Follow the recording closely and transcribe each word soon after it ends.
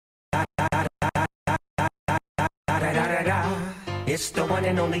It's the one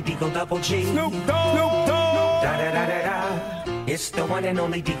and only Deagle Double G. Snoop Dogg. Snoop Dogg. Da da da da da. It's the one and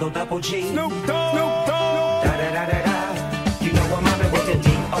only Deagle Double G. Snoop Dogg. Snoop Dogg. Da da da da da. You know I'm mobbing with the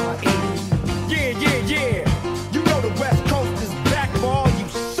D.R.E. Yeah, yeah, yeah. You know the West Coast is back for all you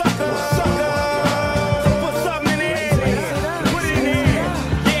suckers. Suckers. Put something in there. Put it in there.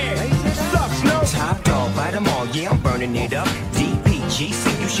 Yeah. Suck, Snoop. Top dog, bite them all. Yeah, I'm burning it up. DPGC,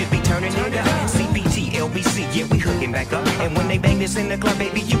 you should be turning it up. CPT, LBC, yeah, we hooking back up. And when they bang this in the club,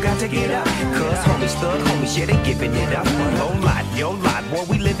 baby, you got to get up. Cause homies, thug homies, yeah, they giving it up. Low lot, yo lot, boy,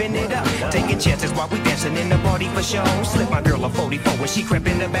 we living it up. Taking chances while we dancing in the party for show. Slip my girl a 44 when she crept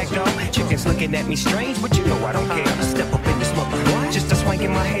in the back door. Chickens looking at me strange, but you know I don't care. Step up in this mother, just a swank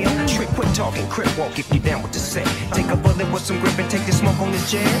in my hair. Trick, quit talking, crip walk if you down with the set. Take a bullet with some grip and take the smoke on this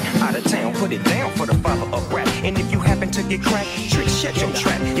jet. Out of town, put it down for the father of rap. And if you happen to get cracked, trick, shut your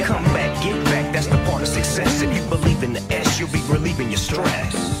trap. Come back, get back, that's the part of success. If you believe in the S, you'll be relieving your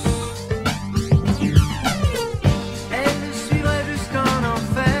stress.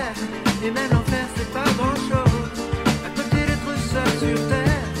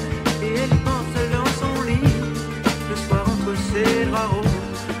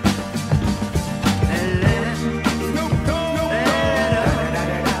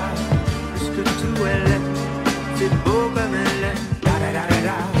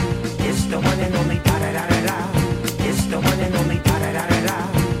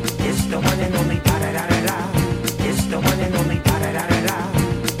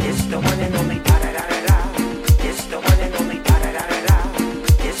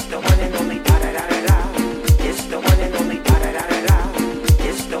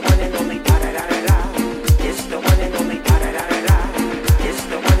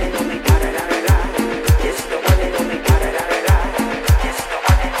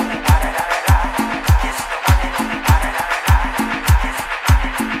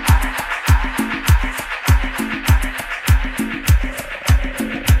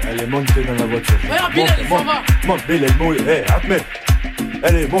 Monte, Bilal, hey, Ahmed.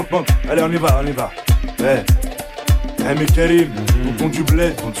 Allez, monte. Allez, on y va. Hey, mais Karim, on compte du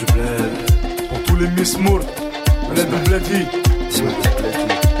bled. Pour tous les Miss Moore, bled de Bledi.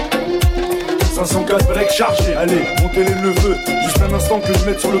 504 breaks chargés, allez, montez les neveux. Juste un instant que je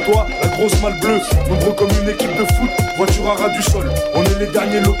mette sur le toit la grosse malle bleue. Nombreux comme une équipe de foot, voiture à ras du sol. On est les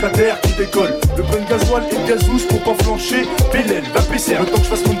derniers locataires qui décollent. Le plein de gasoil et de gazouche pour pas flancher. Bilal, va pisser, le temps que je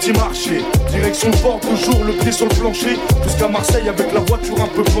fasse mon petit marché. Direction port, toujours le pied sur le plancher. Jusqu'à Marseille avec la voiture un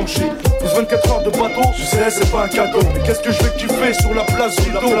peu penchée. Plus 24 heures de bateau, je sais c'est pas un cadeau. Mais qu'est-ce que je vais kiffer sur la place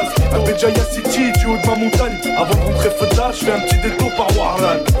Rideau. À Béjaïa City, du haut de ma montagne. Avant de rentrer Feta, je fais un petit détour par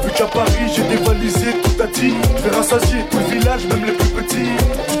Warlan. Vu qu'à Paris j'ai dévalisé tout à dit. Je vais rassasier tout le village, même les plus petits.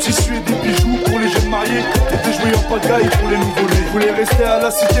 Du tissu et des bijoux pour les jeunes mariés. Et des jouets en pagaille pour les nouveau-nés. Je voulais rester à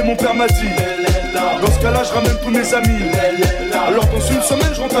la cité, mon père m'a dit. Dans ce cas-là, je ramène tous mes amis. Alors dans une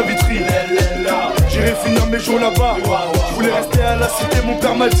semaine, je rentre à Vitry. J'irai finir mes jours là-bas. Je voulais rester à la cité, mon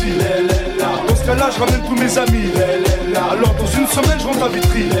père m'a dit. Dans ce cas-là, je ramène tous mes amis. Alors dans une semaine, je rentre à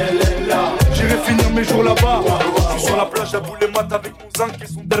Vitry. J'irai finir mes jours là-bas. Je suis sur la plage à Boulemat avec mon zinc et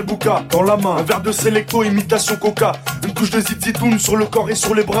son Delbouka dans la main. Un verre de Selecto, imitation Coca. Une couche de zizitoun sur le corps et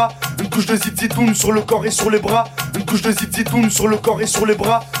sur les bras. Une couche de zizitoun sur le corps et sur les bras. Une couche de zizitoun sur le corps et sur les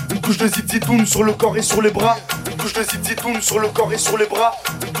bras. Une couche de zizitoun sur le corps et sur les bras. Une couche de zizitoun sur le corps et sur les bras.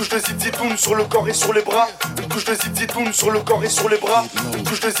 Une couche de zizitoun sur le corps et sur les bras. Une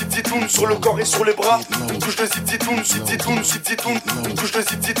couche de zizitoun sur le corps et sur les bras. Une couche de zizitoun sur le corps et sur les bras. Une couche de zizitoun. Une couche de zizitoun sur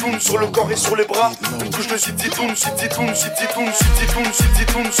le corps et sur les bras. Une couche de zizitoun.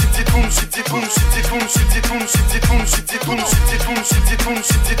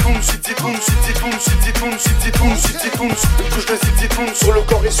 Couche de zizitoun sur le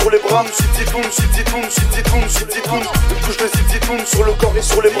corps et sur les bras. Une couche de zizitoun sur le corps et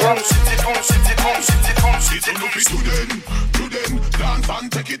sur les bras. To them, dance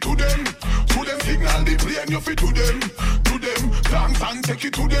and take it to them. To them, signal the plane, you fit to them. To them, dance and take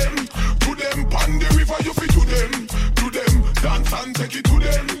it to them. To them, pan the river, you fit to them. To them, dance and take it to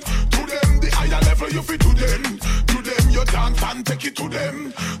them. To them, the higher level, you fit to them. To them, you dance and take it to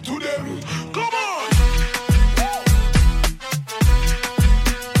them. To them, come on.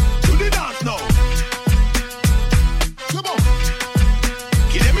 To the dance now. Come on.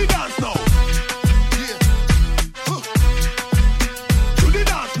 Give me dance now.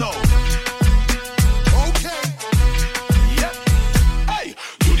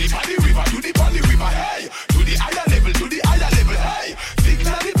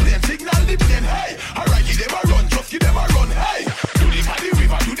 Hey, alright, you never run, just you never run. Hey, to the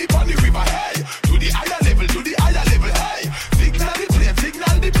river, hey.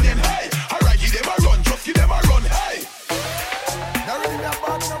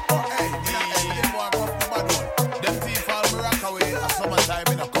 summertime,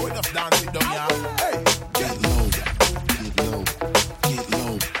 you know, go enough dance it down, yeah. Hey, get low, get low, get low, get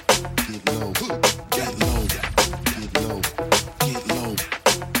low, get low, get low, get low, get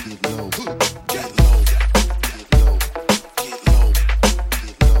low, get low.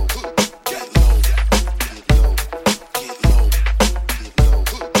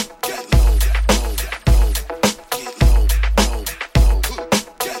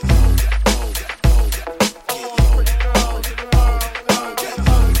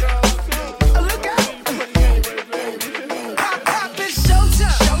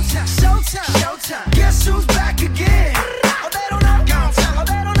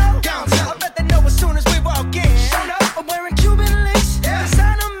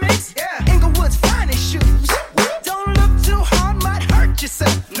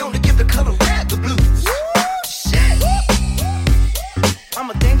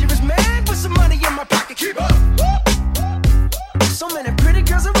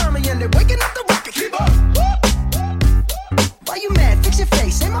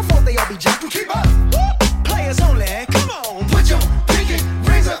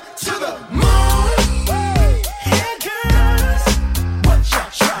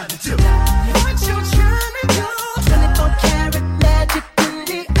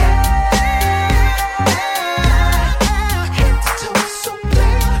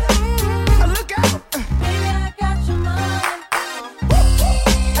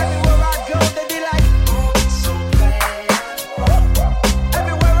 Everywhere I go, they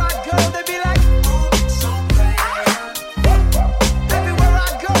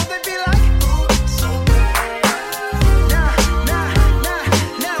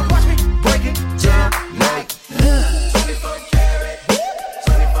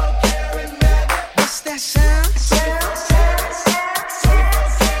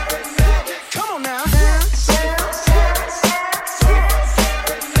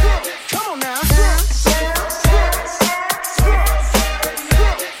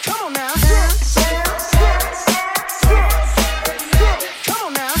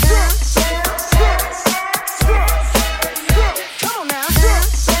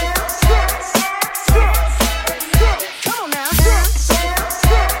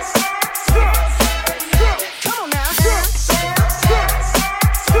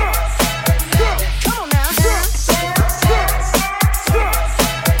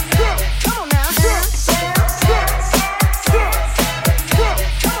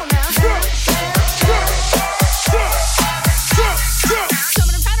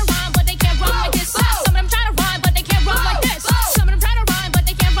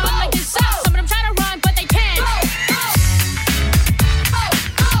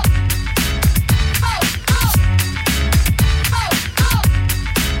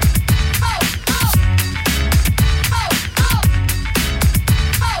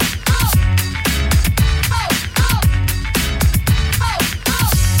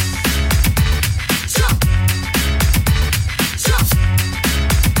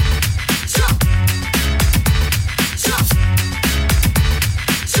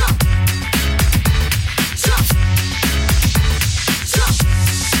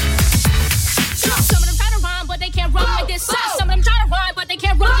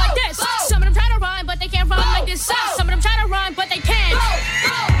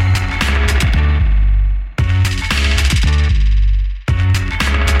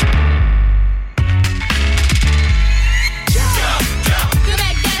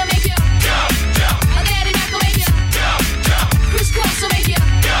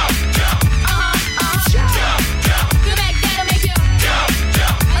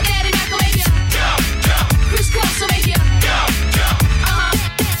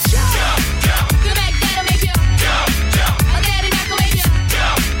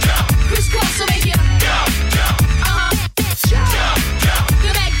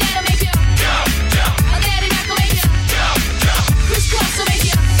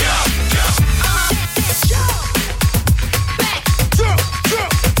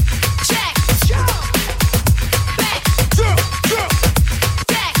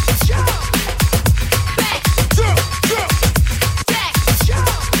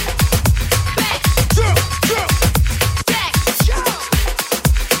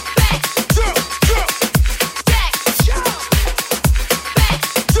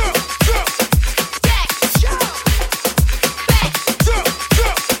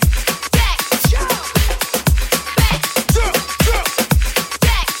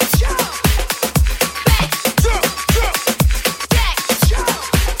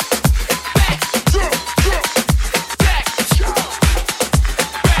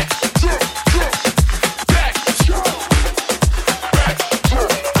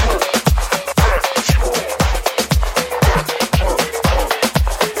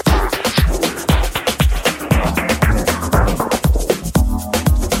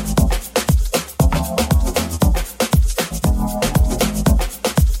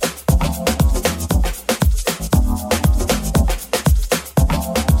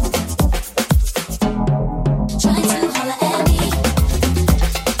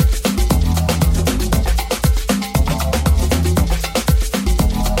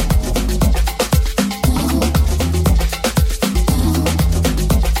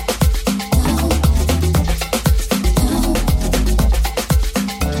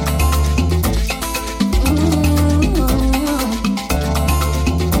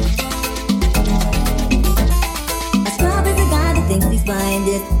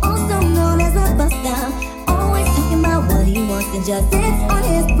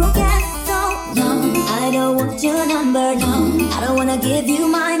give you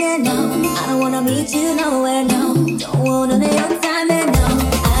mine and no, I don't wanna meet you nowhere, no. Don't want none of your time and no,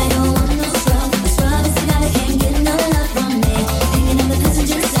 I don't want no scrub. A scrub is a guy that can't get no love from me. Hanging on the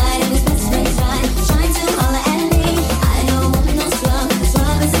passenger side of his best friend's ride, trying to holler at me. I don't want no scrub. A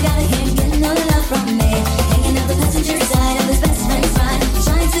scrub is a guy that can't get no love from me. Hanging on the passenger side of his best friend's ride,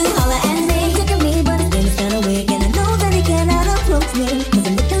 trying to holler at me. Look at me, but his name is kinda weak, and I know that he cannot approach me. 'Cause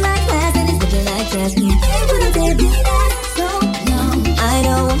I'm looking like glass and he's looking like trash. He ain't gonna give you that, so no, I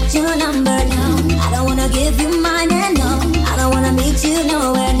don't want your number, no. I don't wanna give you mine and no, I don't wanna meet you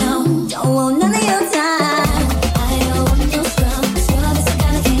nowhere, no. Don't want none of your time. I don't want no scrub. Scrub is a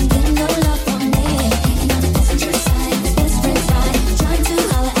guy that can't get no love from me. Hanging on the passenger side, his best friend's ride, trying to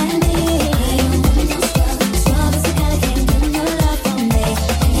holler at me. I don't want no scrub. Scrub is a guy that can't get no love from me.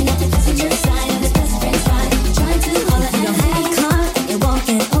 Hanging on the passenger side of his best friend's ride, trying to holler at me. You don't have a car and you're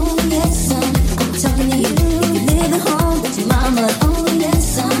walking, oh yes son, I'm talking to you. You live at home with your mama, oh yes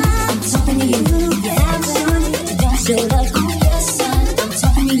son, I'm talking to you. You have a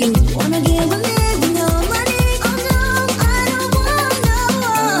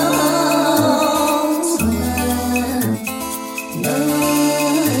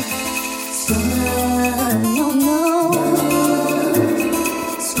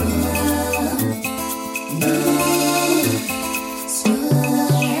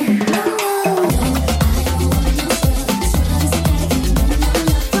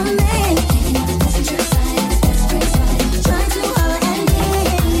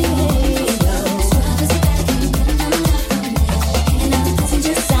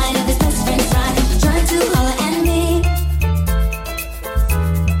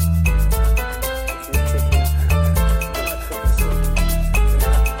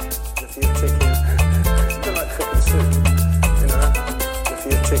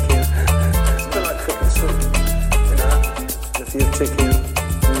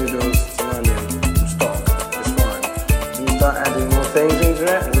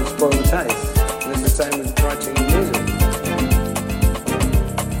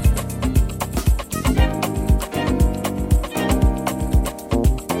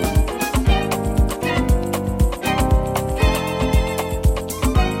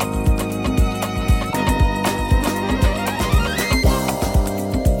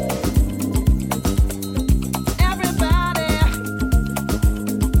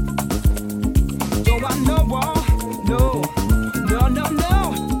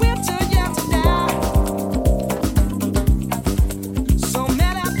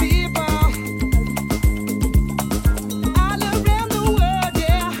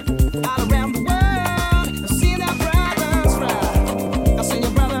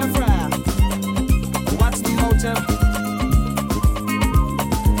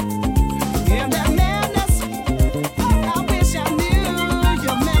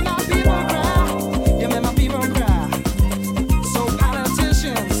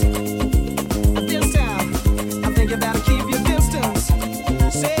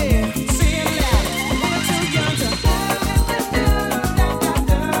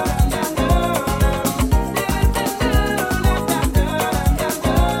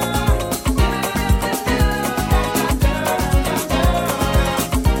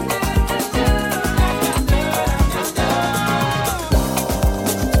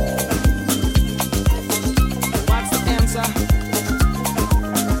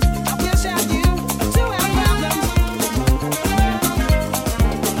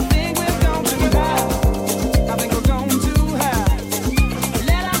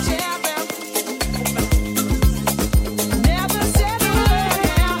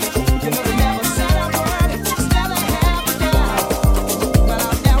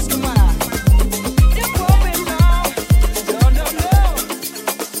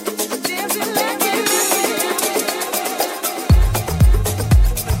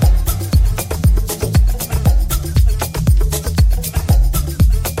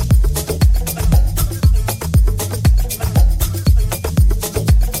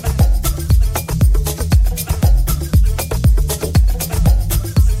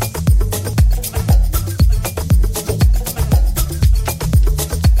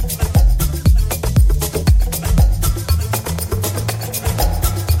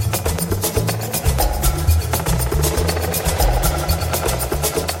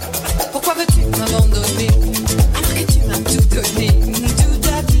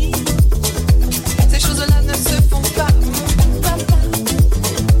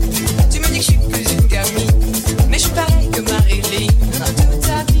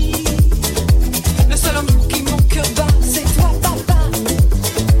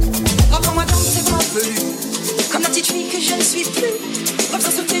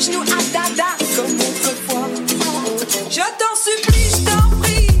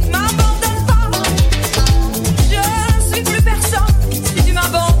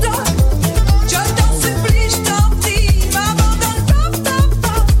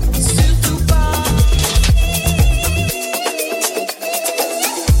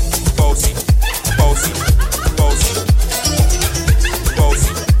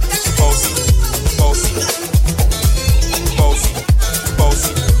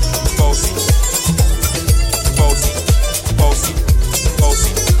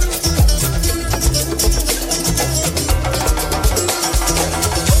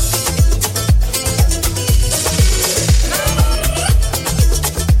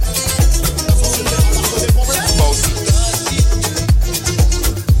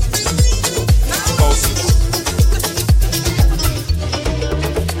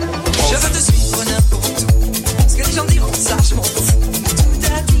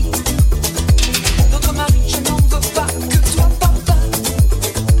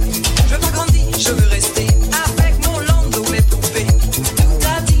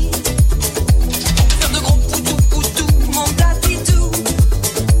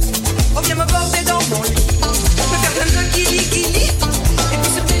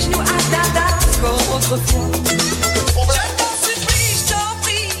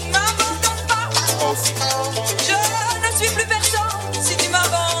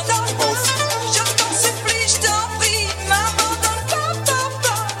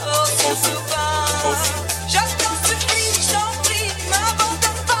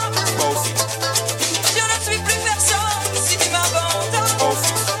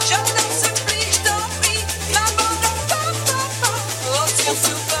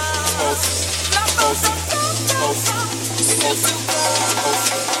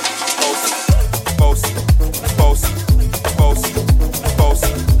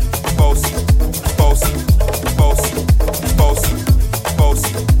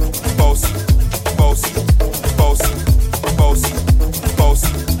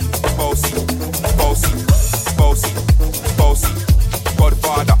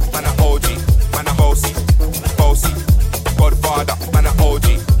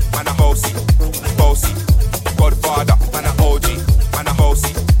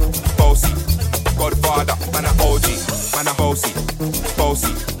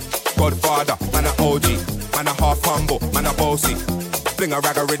Godfather, man a OG, man a half humble, man a bossy. Fling a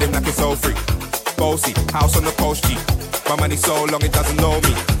rag a rhythm like it's all free. Bossy, house on the coast G. My money so long it doesn't know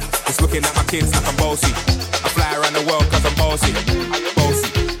me. It's looking at my kids like I'm bossy. I fly around the world cause I'm bossy. Bossy,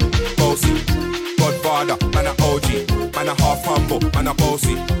 bossy. Godfather, man a OG, man a half humble, man a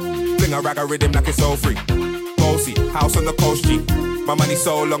bossy. Fling a rag a rhythm like it's all free. Bossy, house on the coast G. My money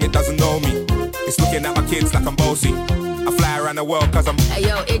so long it doesn't know me. It's looking at my kids like I'm bossy. I fly around the world cause I'm Hey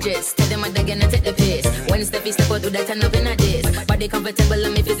yo, Idris, tell them I'm gonna take the piss. When Steffi step out, do that turn up in a diss. Body comfortable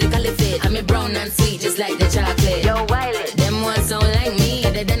and me physically fit. I'm a brown and sweet, just like the chocolate. Yo, Wiley, them ones sound like me.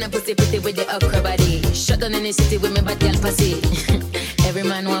 Better than a pussy pretty with the okra body. Shut down in the city with me bad girl pussy. Every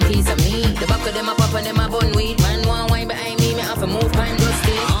man want piece of me. The back of them a pop and them a bun weed. Man want wine behind me, me have to move kind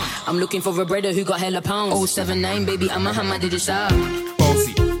rusty. I'm looking for a brother who got hella pounds. 079, baby, I'm a hammer, did you shop?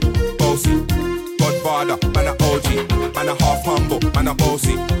 bossy, bossy. Godfather, man a OG, man a half humble, man a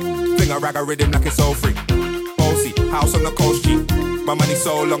bossy. Fling a rag a rhythm like it's all free. Bossy, house on the coast G. My money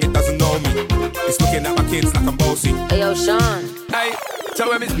so long it doesn't know me. It's looking at my kids like I'm bossy. Hey yo, Sean. Hey, so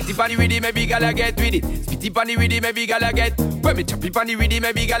when me spitty panny with it, maybe gala get with it. Spitty panny with it, maybe gala get. When me choppy panny with it,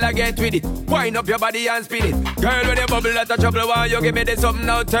 maybe gala get with it. Wind up your body and spin it. Girl, when you bubble at the trouble, why you give me this something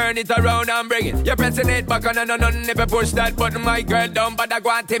now? Turn it around and bring it. You're pressing it back on and on. If you push that button, my girl, down, but I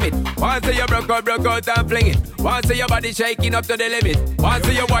go and tame it. Once you broke out and fling it. Once your body shaking up to the limit. Once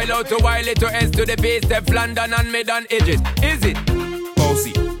you wild out to wild it to S to the base, step London and mid on edges. Is it?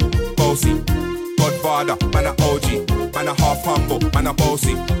 Bossy, bossy. Godfather, man a OG, man a half humble, man a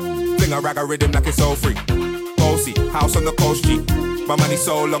bossy. Fling a rag a rhythm like it's all free. Bossy, house on the coast G. My money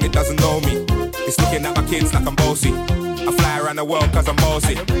so long it doesn't know me. It's looking at my kids like I'm bossy. I fly around the world cause I'm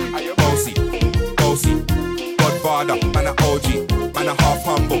bossy. Bossy, bossy. Godfather, man a OG, man a half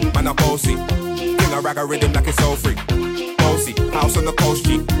humble, man a bossy. Fling a rag a rhythm like it's all free. Bossy, house on the coast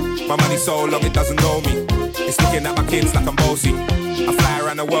G. My money so long it doesn't know me. It's looking at my kids like I'm bossy. I fly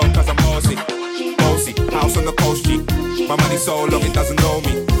around the world cause I'm bossy. Bossy, house on the coast G. My money so long it doesn't know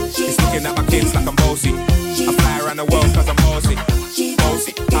me. It's looking at my kids like I'm bossy. I fly around the world cause I'm bossy.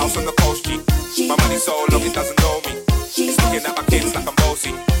 Bossy, house on the coast G. My money so long it doesn't know me. It's looking at my kids like I'm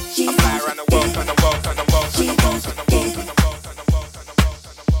bossy. I fly around the world cause I'm world, cause I'm world, cause I'm world, cause I'm world, cause I'm world, cause I'm world, cause I'm world, cause I'm world,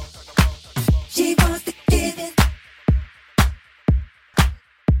 cause I'm world. She wants to give it.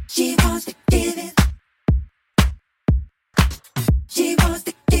 She wants to give it. She wants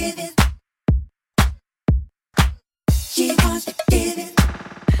to give it. She wants to give it.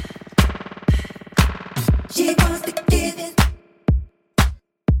 She wants to give it.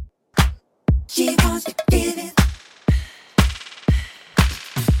 She wants to give it.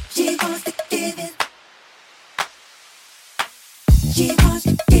 She wants to give it. She wants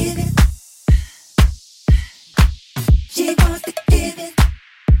to give it. She wants to give it.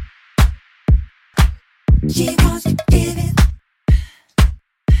 She wants to give it.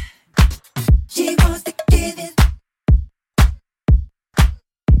 She wants to give it.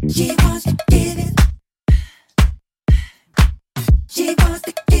 She wants to give it. She wants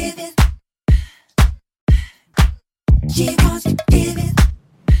to give it. She wants to give it.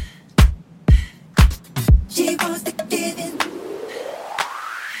 She wants to give it.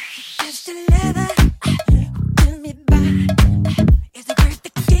 Just a lover, do me by. Is it worth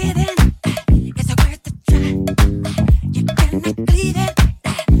the giving? Is it worth the try? You cannot bleed it.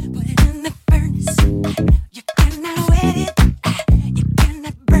 Put it in the furnace. You cannot wet it. You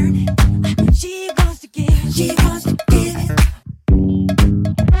cannot burn it. She wants to give it. She wants to give it.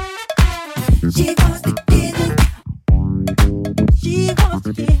 She wants to give it. She wants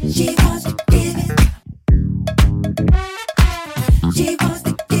to give it. She wants to give it. She wants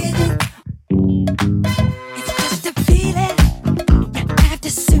to give it. It's just a feeling. You have to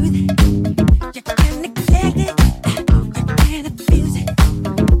soothe it. You can't neglect it. You can't abuse it.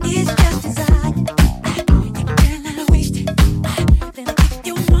 It's just desire. You cannot waste it. Then if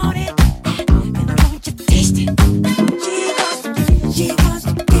you want it, then won't you taste it? She wants to give it. She wants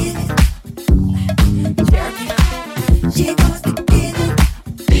to give it. She wants to give it.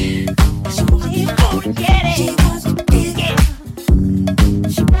 She wants to get it. She wants to give it.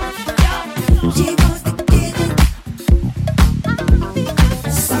 She wants to give it.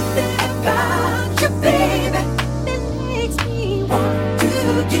 Something about you, baby, that makes me want to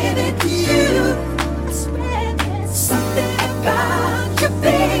give it to you. I swear there's something about you,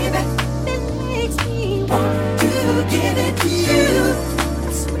 baby, that makes me want to give it to you.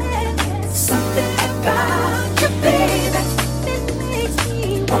 I swear there's something about you, baby,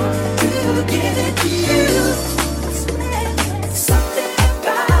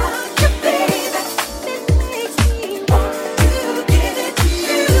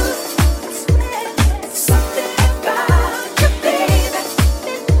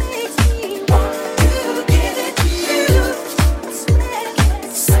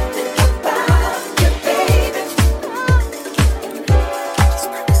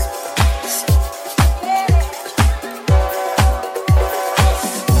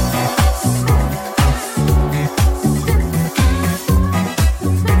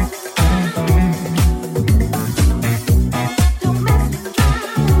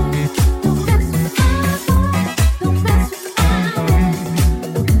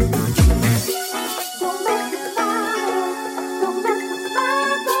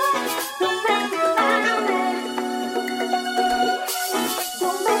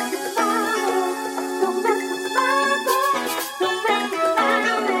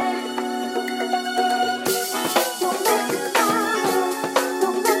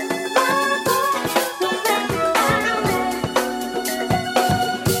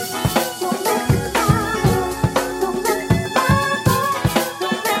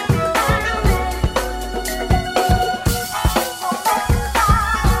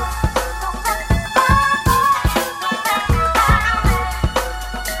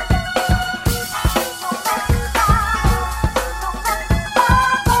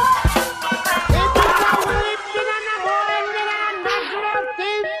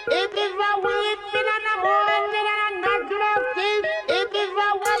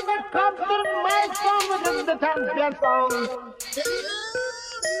 champion sound.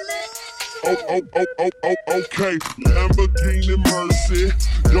 Okay, Lamborghini Mercy.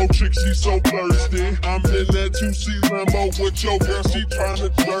 Yo, chick, she so thirsty. I'm in that 2C Lambo with your girl, she tryna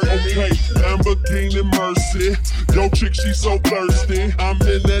flirt. Okay, Lamborghini Mercy. Yo, chick, she so thirsty. I'm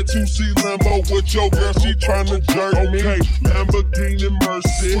in that 2C Lambo with your girl, she tryna jerk. Okay, Lamborghini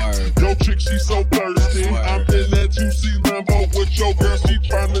Mercy. Yo, chick, she so thirsty. I'm in that 2C Lambo with your girl, she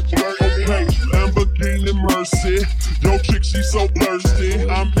tryna jerk. Okay, Lamborghini Mercy. Yo, chick, she so thirsty.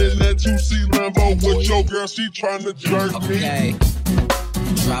 I'm in that 2C Lambo with your girl, she tryna jerk me. Okay,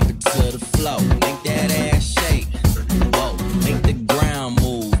 drop it to the floor, make that ass shake. Whoa, make the ground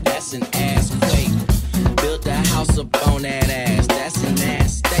move, that's an ass quake. Build the house up on that ass, that's an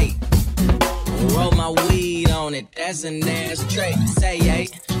ass state. Roll my weed on it, that's an ass trait. Say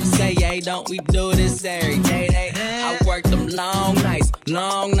yay, don't we do this every day? I worked them long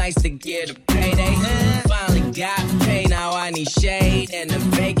nights to get a payday. Finally got paid, now I need shade and a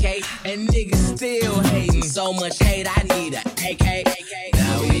vacate. And niggas still hating, so much hate, I need a AK.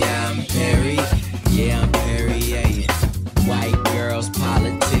 Now I'm Perry, yeah, I'm Perry, yeah. White girls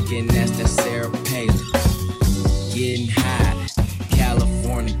politicking, that's the Sarah Palin. Getting high,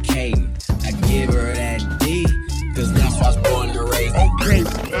 Californicating. I give her that D, cause that's why I was born and raised. Okay,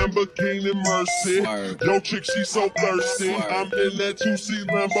 Lamborghini Mercy. Yo, chick, she so thirsty. I'm in that 2C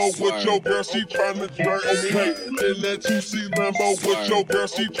Lambo with your girl, she tryna flirt. Okay, in that 2C Lambo with your girl,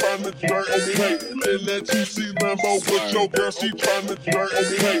 she tryna flirt. Okay, in that 2C Lambo with your girl, she tryna flirt.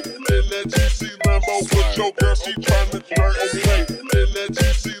 Okay, in that 2C Lambo with your girl, she tryna flirt. Okay, in that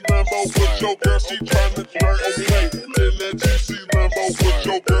 2C Lambo with your girl, she tryna flirt. Okay, in that 2C Lambo with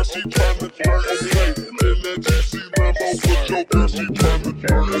your girl, she tryna flirt. Okay, in that 2C Lambo with your girl, she tryna flirt. Okay, in that 2C Lambo with your girl, she tryna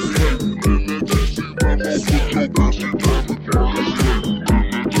flirt.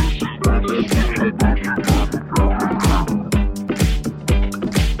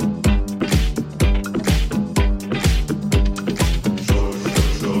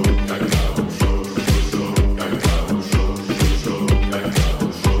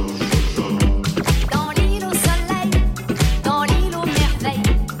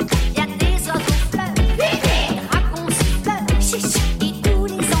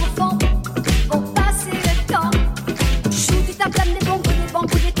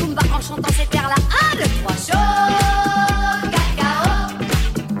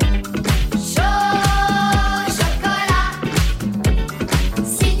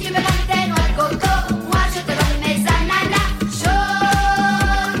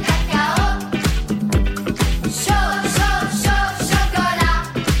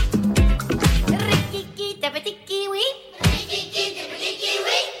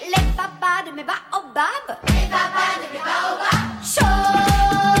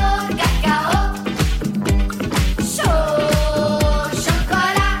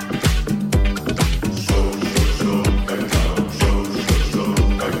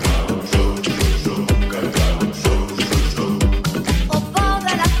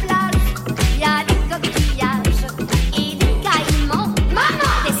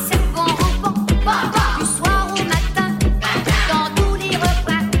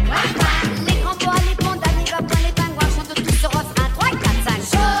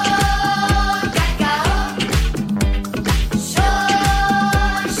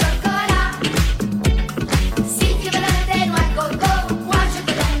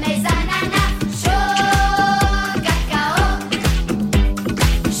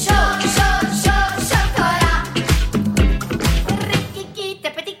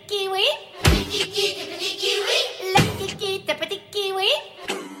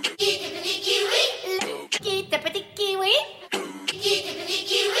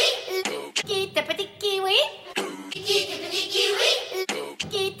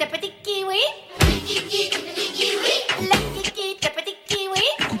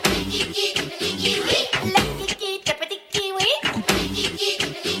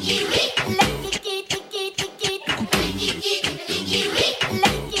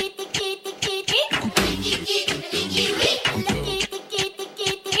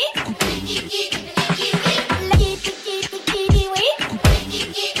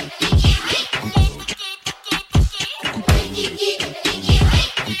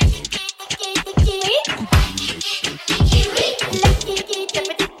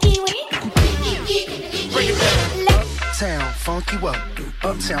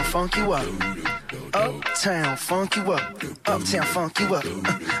 Uptown funk you up. Uptown funk you up. Uptown funk you up.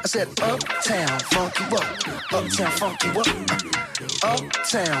 I said uptown funk you up. Uptown funk you up.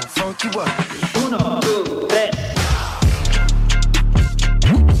 Uptown funk you up. 1, 2, 3.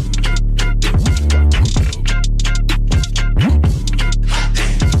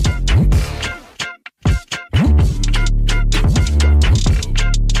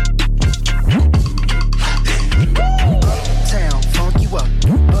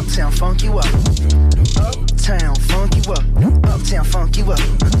 funk you up. Uptown, funk you up. Uptown, funk you up.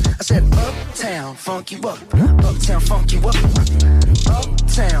 I said uptown, funk you up. Uptown, funk you up.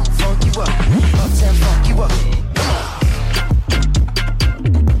 Uptown, funk you up. Uptown, funk you up.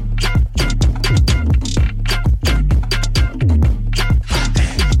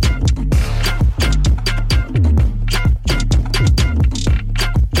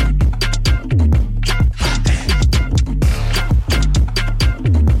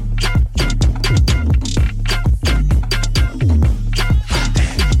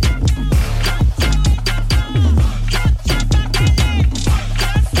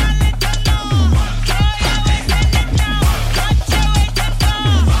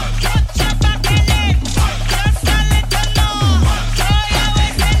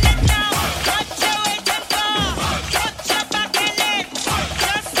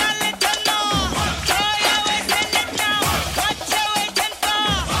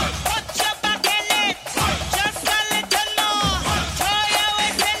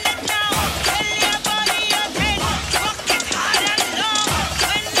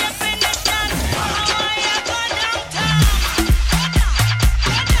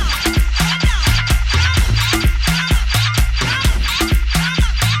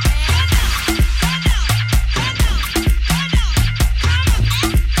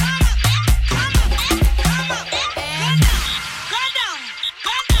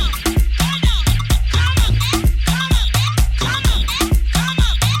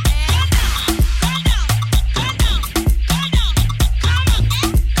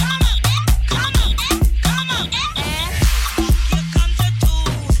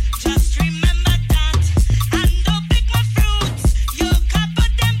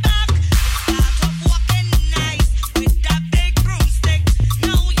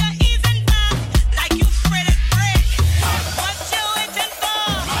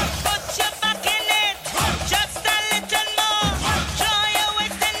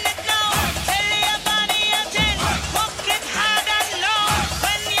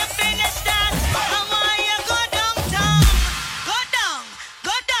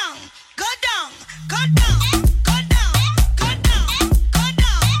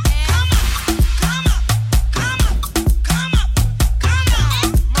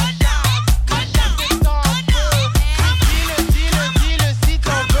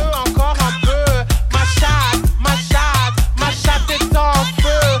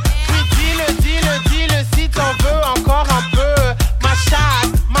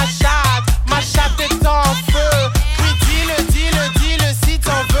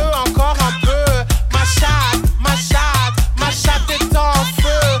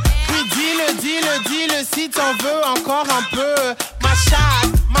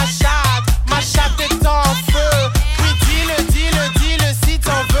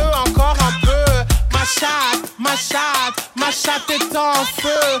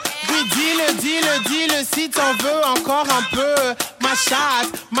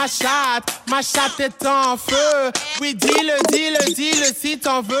 Ma chatte est en feu. Oui, dis-le si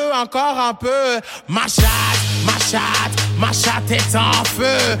t'en veux encore un peu. Ma chatte est en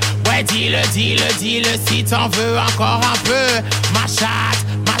feu. Ouais, dis-le si t'en veux encore un peu.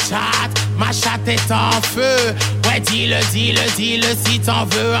 Ma chatte est en feu. Ouais, dis-le si t'en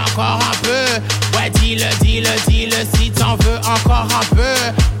veux encore un peu. Ouais, dis-le si t'en veux encore un peu.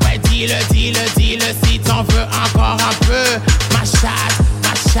 Ouais, dis-le si t'en veux encore un peu. Ma chatte.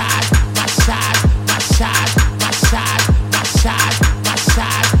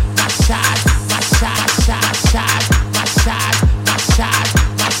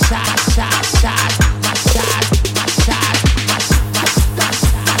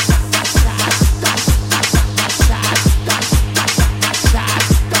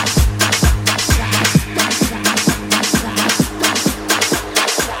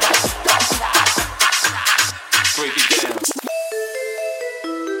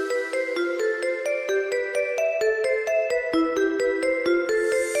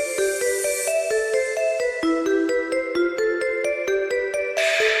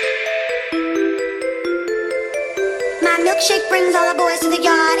 Milkshake brings all the boys to the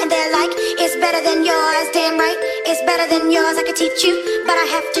yard and they're like, it's better than yours, damn right, it's better than yours, I could teach you, but I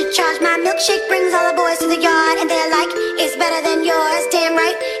have to charge. My milkshake brings all the boys to the yard and they're like, it's better than yours, damn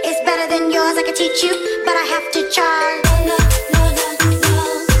right, it's better than yours, I could teach you, but I have to charge.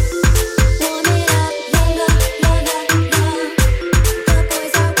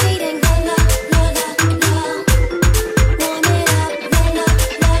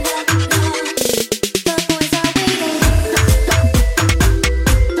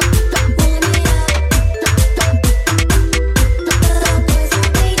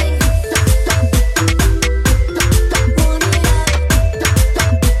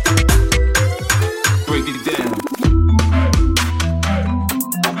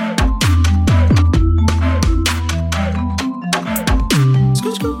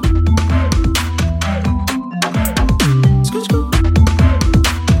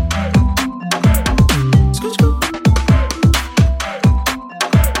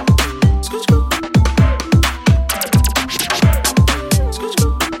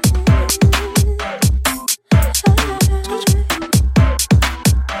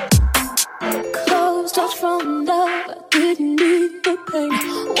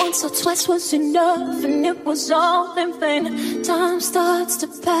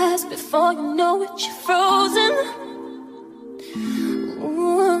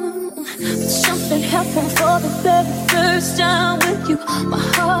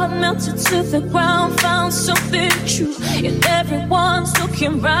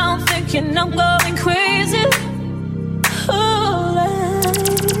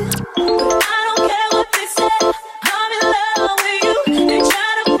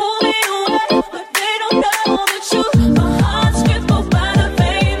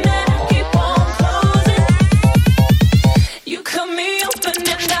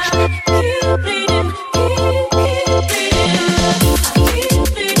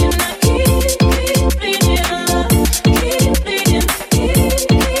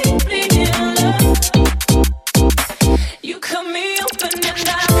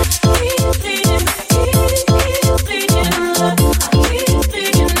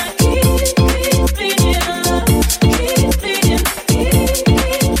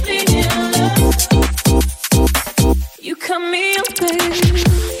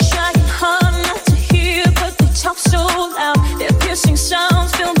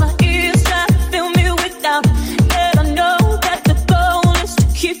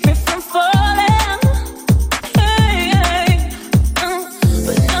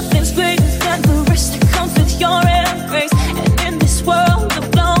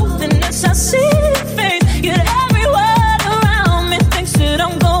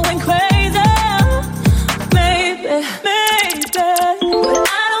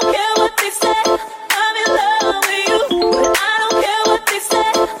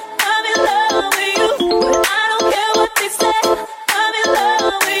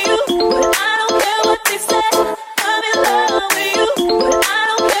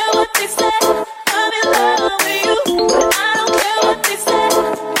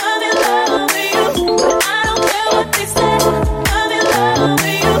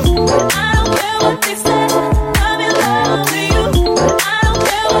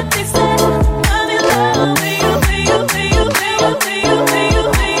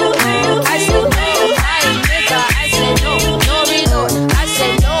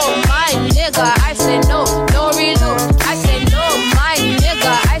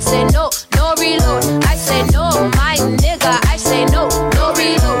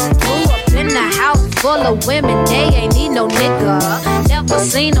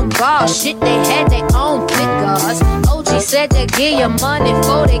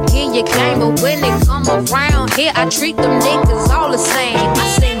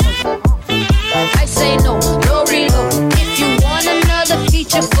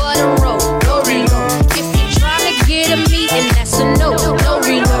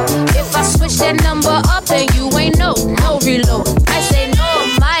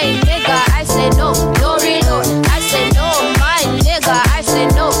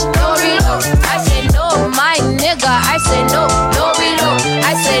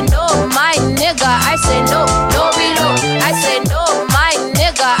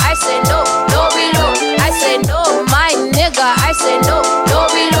 say no, my nigga. I say no, no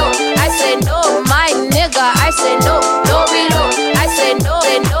reload. I say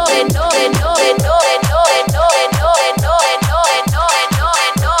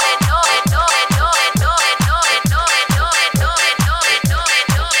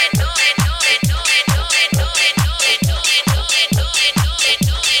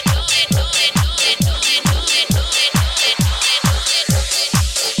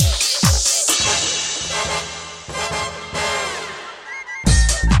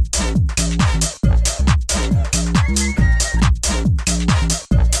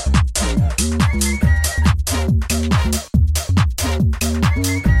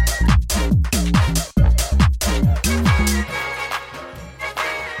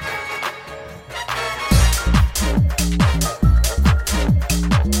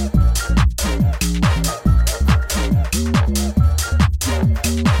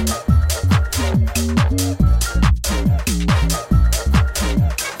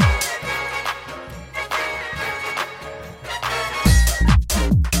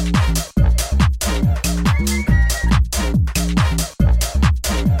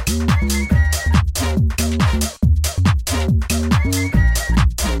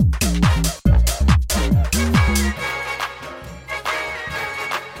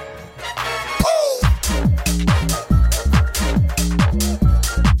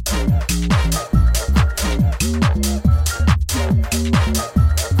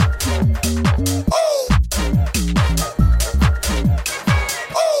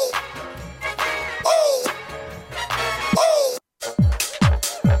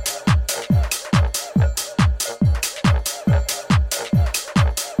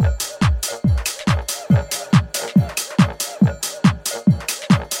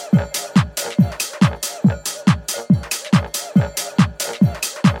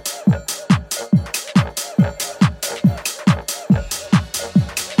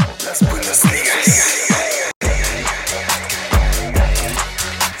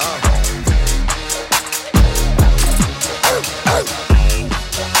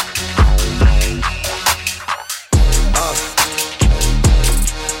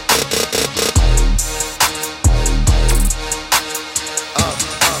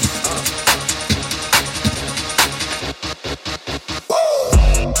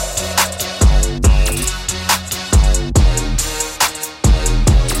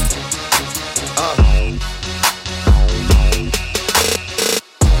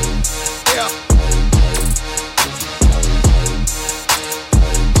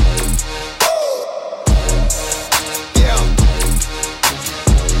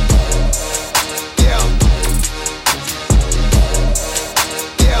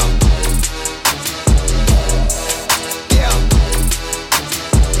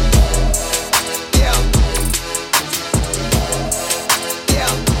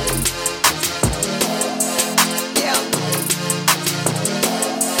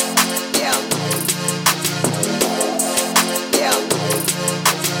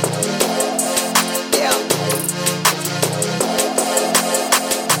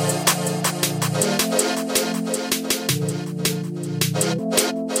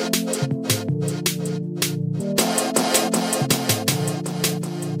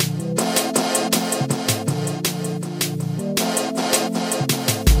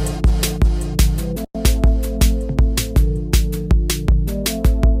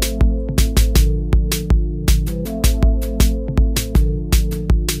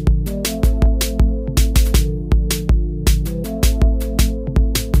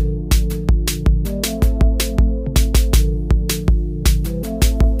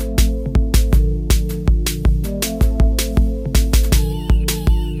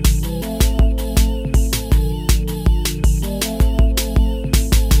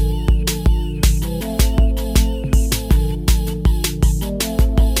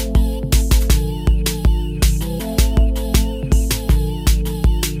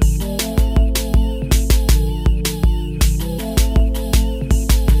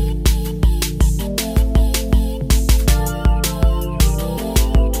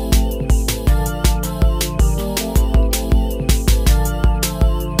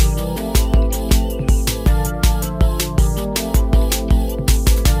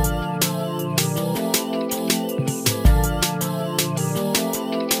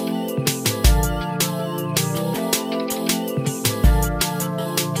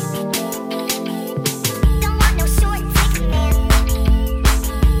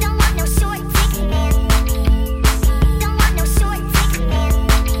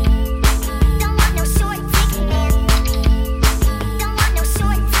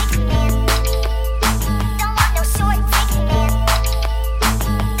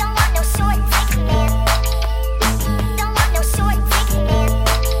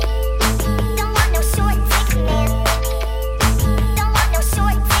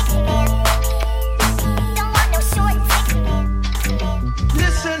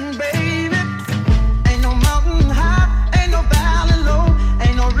Listen, baby, ain't no mountain high, ain't no valley low,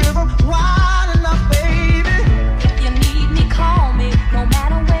 ain't no river wide enough, baby. If you need me, call me. No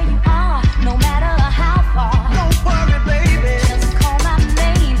matter where you are, no matter how far. Don't worry, baby. Just call my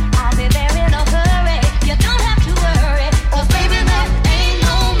name, I'll be there in a hurry. You don't have to worry, 'cause baby, there ain't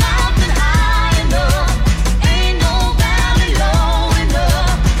no mountain high enough, ain't no valley low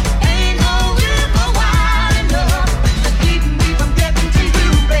enough, ain't no river wide enough to keep me from getting to you,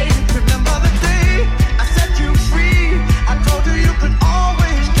 baby.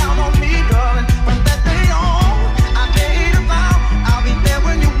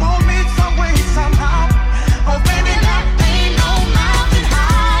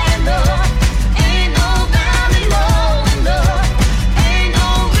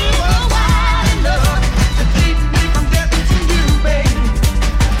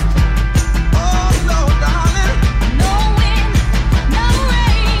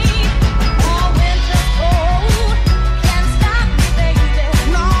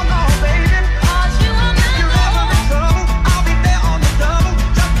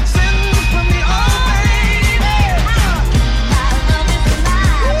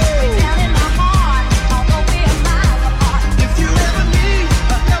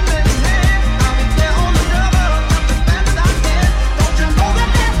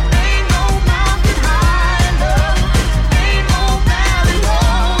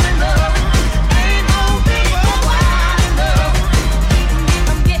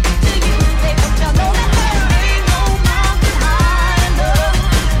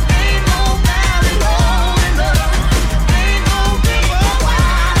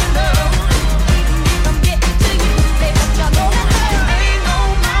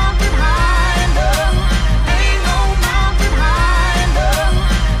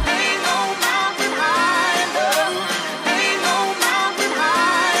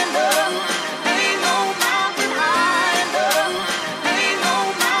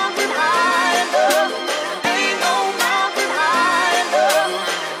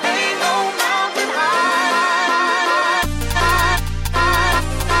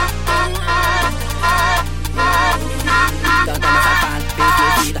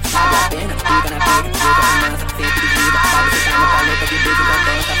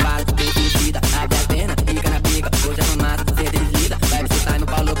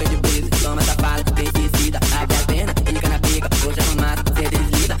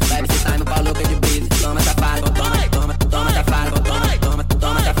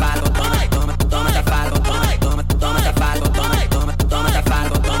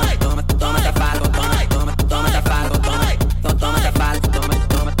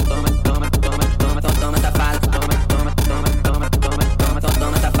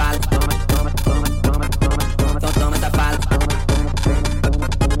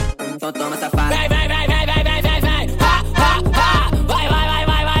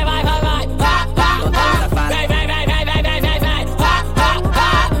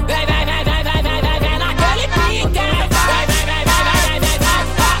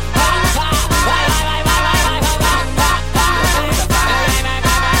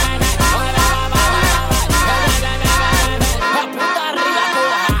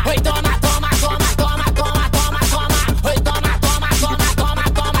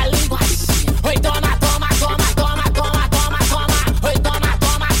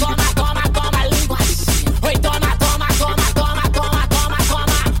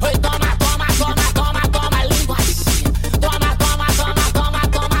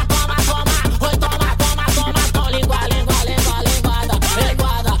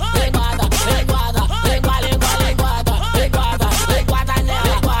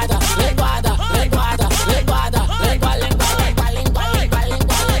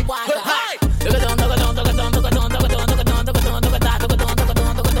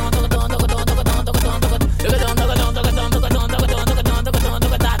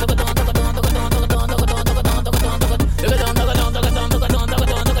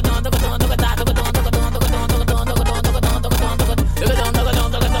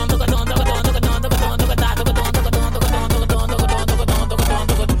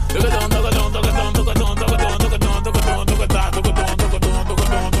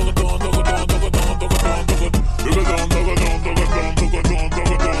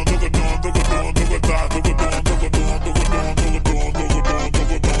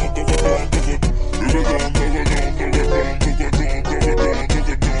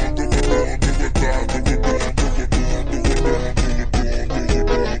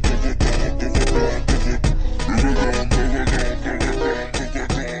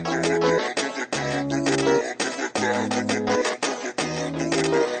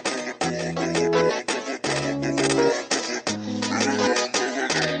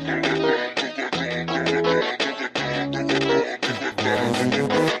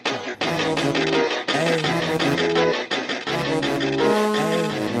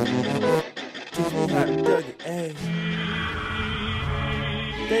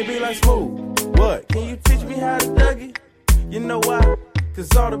 They be like, Smooth, what? Can you teach me how to Dougie? You know why?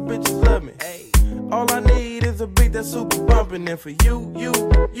 Cause all the bitches love me. All I need is a beat that's super bumpin'. And for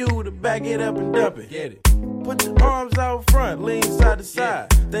you to back it up and dump it. Get it. Put your arms out front, lean side to side.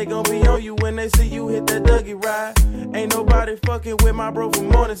 They gon' be on you when they see you hit that Dougie ride. Ain't nobody fucking with my bro from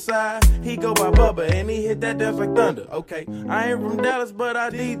Morningside. He go by Bubba and he hit that dance like thunder. Okay, I ain't from Dallas, but I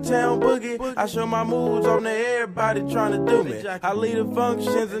D-Town boogie. I show my moves on to everybody tryna do me. I lead the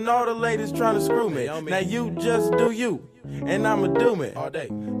functions and all the ladies tryna screw me. Now you just do you. And I'ma do me all day.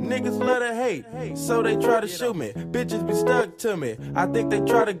 Niggas love to hate, so they try to shoot me. Bitches be stuck to me, I think they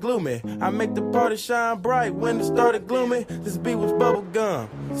try to glue me. I make the party shine bright when it started gloomy. This beat was bubble gum,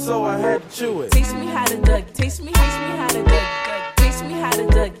 so I had to chew it. Teach me how to duck, teach me how to duck. Teach me how to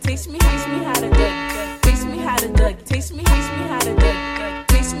duck, teach me how to duck. Teach me how to duck, teach me how to duck.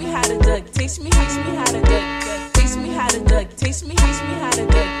 Teach me how to duck, teach me how to duck. Teach me how to duck, teach me how to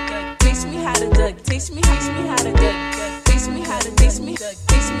duck. Teach me how to duck, teach me how to duck. Teach me how to teach me.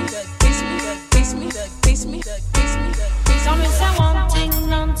 So me say one thing,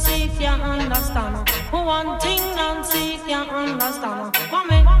 Nancy, if you understand. One thing, Nancy, if you understand. What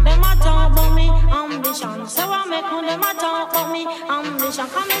make them a talk about me ambition? So what make them a talk about me ambition?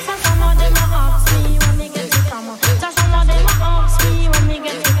 Come and say some of them a ask me when me get it from. Just some of them a ask me when me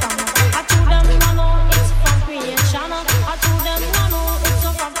get it from. I told them no it's from creation. I told them no it's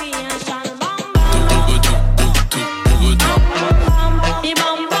from creation.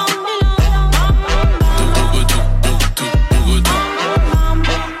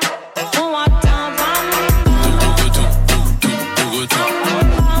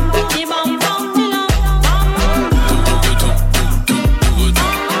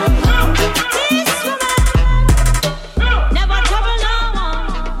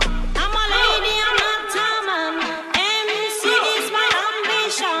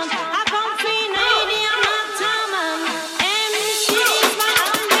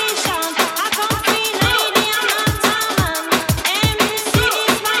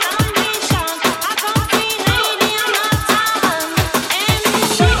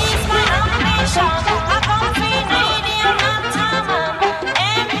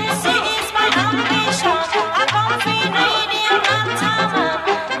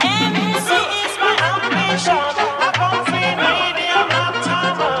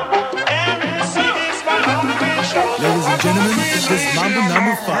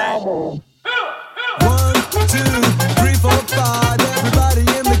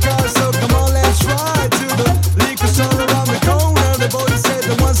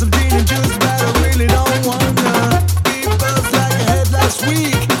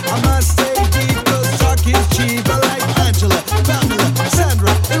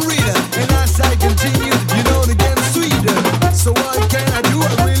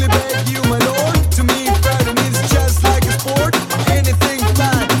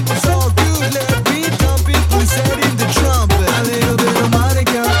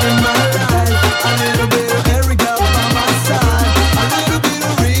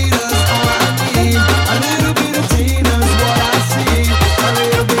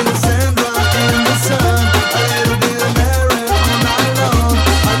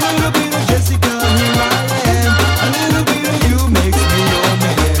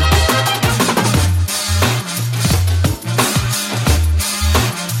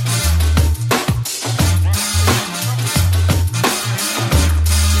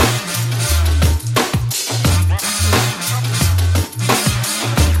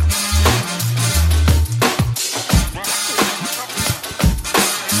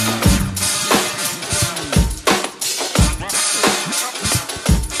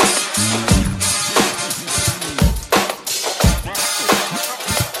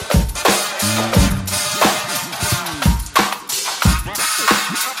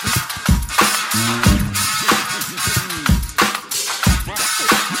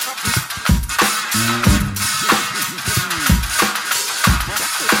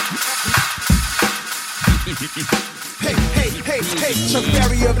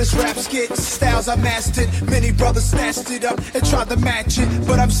 I mastered, many brothers snatched it up and tried to match it,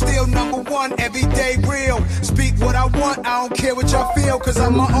 but I'm still number one, everyday real. Speak what I want, I don't care what y'all feel, cause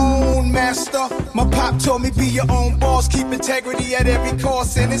I'm my own master. My pop told me be your own boss, keep integrity at every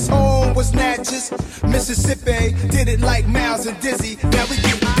cost, and his home was Natchez, Mississippi. Did it like Miles and Dizzy, now we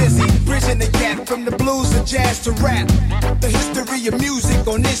getting busy, bridging the gap from the blues to jazz to rap. The history of music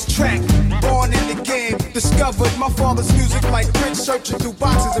on this track, born in the game, discovered my father's music like Prince searching through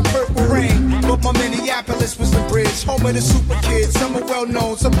boxes of Purple Rain. but my Minneapolis was the bridge. Home of the super kids, some are well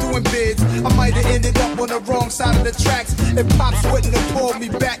known, some doing bids. I might have ended up on the wrong side of the tracks if Pops wouldn't have pulled me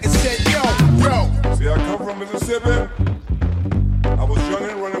back and said, yo. See, I come from Mississippi. I was young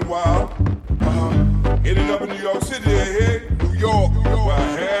and running wild. Ended up in New York City, hey, New York, where I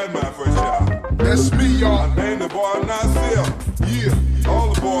had my first child. That's me, y'all. I named the boy Nasir. Yeah,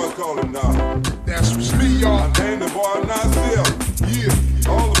 all the boys call him now. That's me, y'all. I named the boy Nasir.